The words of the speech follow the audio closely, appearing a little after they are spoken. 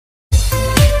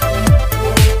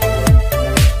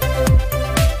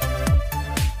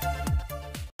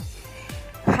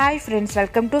Hi friends,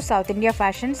 welcome to south India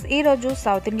fashions. ఈరోజు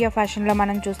south India ఫ్యాషన్లో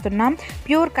మనం చూస్తున్నాం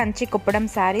ప్యూర్ కంచి కుప్పడం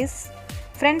శారీస్.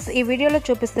 ఫ్రెండ్స్, ఈ వీడియోలో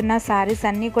చూపిస్తున్న శారీస్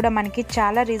అన్నీ కూడా మనకి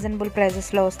చాలా రీజనబుల్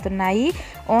ప్రైజెస్లో వస్తున్నాయి.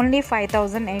 Only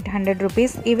 5800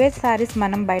 rupees. ఇవే శారీస్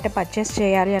మనం బయట పర్చేస్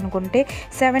చేయాలి అనుకుంటే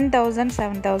 7000,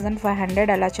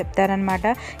 7500 అలా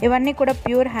చెప్తారనమాట. ఇవన్నీ కూడా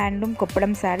ప్యూర్ హ్యాండ్లూమ్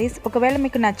కుప్పడం శారీస్. ఒకవేళ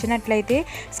మీకు నచ్చినట్లయితే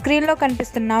స్క్రీన్లో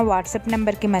కనిపిస్తున్న వాట్సాప్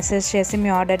నెంబర్కి మెసేజ్ చేసి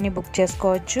మీ ఆర్డర్ని బుక్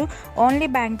చేసుకోవచ్చు. Only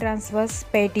bank transfers,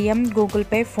 Paytm, Google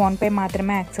pay, PhonePe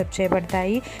మాత్రమే యాక్సెప్ట్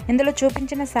చేయబడతాయి. ఇందులో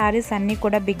చూపించిన శారీస్ అన్నీ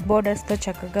కూడా బిగ్ బోర్డర్స్తో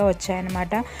చక్కగా వచ్చాయన్నమాట.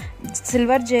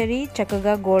 సిల్వర్ జరీ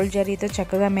చక్కగా గోల్డ్ జరీతో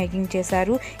చక్కగా మేకింగ్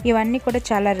చేశారు. ఇవన్నీ కూడా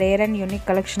చాలా రేర్ అండ్ యూనిక్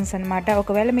కలెక్షన్స్ అనమాట.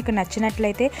 ఒకవేళ మీకు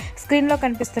నచ్చినట్లయితే స్క్రీన్లో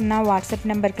కనిపిస్తున్న వాట్సాప్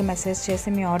నెంబర్కి మెసేజ్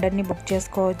చేసి మీ ఆర్డర్ని బుక్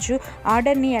చేసుకోవచ్చు.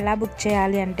 ఆర్డర్ని ఎలా బుక్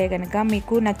చేయాలి అంటే కనుక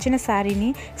మీకు నచ్చిన శారీని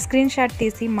స్క్రీన్ షాట్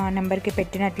తీసి మా నెంబర్కి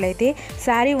పెట్టినట్లయితే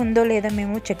శారీ ఉందో లేదో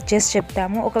మేము చెక్ చేసి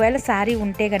చెప్తాము. ఒకవేళ శారీ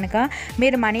ఉంటే కనుక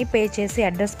మీరు మనీ పే చేసి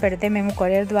అడ్రస్ పెడితే మేము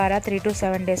కొరియర్ ద్వారా 3 to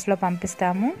 7 డేస్లో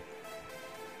పంపిస్తాము.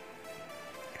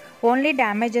 ఓన్లీ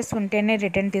డ్యామేజెస్ ఉంటేనే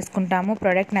రిటర్న్ తీసుకుంటాము,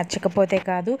 ప్రోడక్ట్ నచ్చకపోతే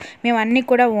కాదు. మేము అన్నీ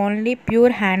కూడా ఓన్లీ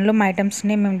ప్యూర్ హ్యాండ్లూమ్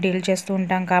ఐటమ్స్ని మేము డీల్ చేస్తూ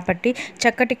ఉంటాం కాబట్టి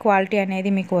చక్కటి క్వాలిటీ అనేది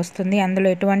మీకు వస్తుంది. అందులో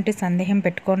ఎటువంటి సందేహం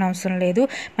పెట్టుకోని అవసరం లేదు.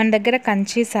 మన దగ్గర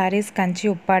కంచి శారీస్, కంచి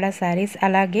ఉప్పాడ శారీస్,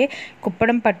 అలాగే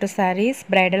కుప్పడం పట్టు శారీస్,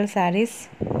 బ్రైడల్ శారీస్,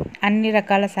 అన్ని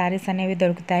రకాల శారీస్ అనేవి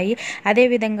దొరుకుతాయి.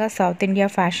 అదేవిధంగా south India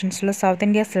ఫ్యాషన్స్లో south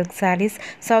India silk saris,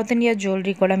 south India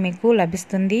jewellery కూడా మీకు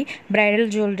లభిస్తుంది. బ్రైడల్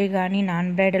జ్యువెలరీ కానీ,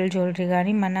 నాన్ బ్రైడల్ జ్యువెలరీ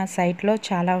కానీ మన సైట్లో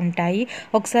చాలా ఉంటాయి.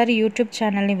 ఒకసారి యూట్యూబ్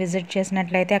ఛానల్ని విజిట్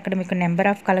చేసినట్లయితే అక్కడ మీకు నెంబర్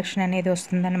ఆఫ్ కలెక్షన్ అనేది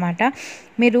వస్తుందన్నమాట.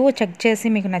 మీరు చెక్ చేసి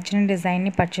మీకు నచ్చిన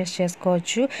డిజైన్ని పర్చేస్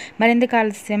చేసుకోవచ్చు. మరింత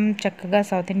ఆలస్యం చక్కగా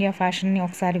సౌత్ ఇండియా ఫ్యాషన్ని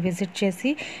ఒకసారి విజిట్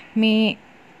చేసి మీ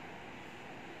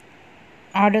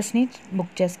ఆర్డర్స్ని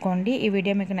బుక్ చేసుకోండి. ఈ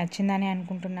వీడియో మీకు నచ్చిందని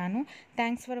అనుకుంటున్నాను.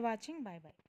 Thanks for watching. Bye bye.